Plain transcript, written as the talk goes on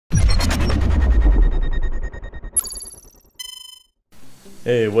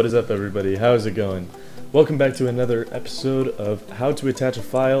Hey, what is up everybody? How's it going? Welcome back to another episode of how to attach a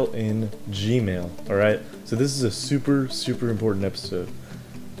file in Gmail. Alright, so this is a super important episode.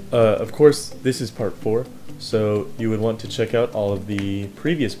 Of course, this is part 4, so you would want to check out all of the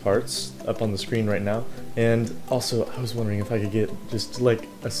previous parts up on the screen right now. And also, I was wondering if I could get just like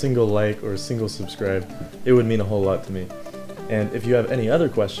a single like or a single subscribe. It would mean a whole lot to me. And if you have any other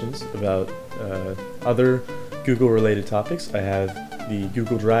questions about other Google related topics, I have the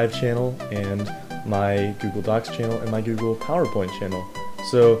Google Drive channel and my Google Docs channel and my Google PowerPoint channel.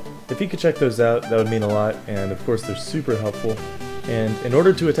 So if you could check those out, that would mean a lot, and of course they're super helpful. And in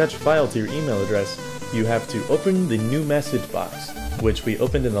order to attach a file to your email address, you have to open the new message box, which we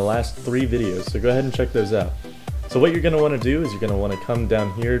opened in the last 3 videos, so go ahead and check those out. So what you're going to want to do is you're going to want to come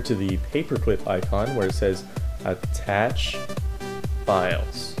down here to the paperclip icon where it says attach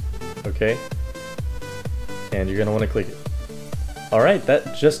files, okay? And you're going to want to click it. Alright,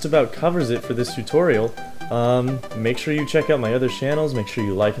 that just about covers it for this tutorial. Make sure you check out my other channels, make sure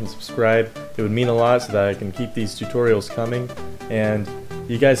you like and subscribe. It would mean a lot so that I can keep these tutorials coming. And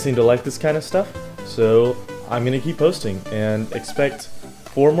you guys seem to like this kind of stuff, so I'm going to keep posting and expect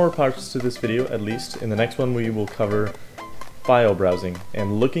 4 more parts to this video at least. In the next one we will cover file browsing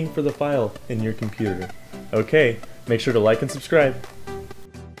and looking for the file in your computer. Okay, make sure to like and subscribe.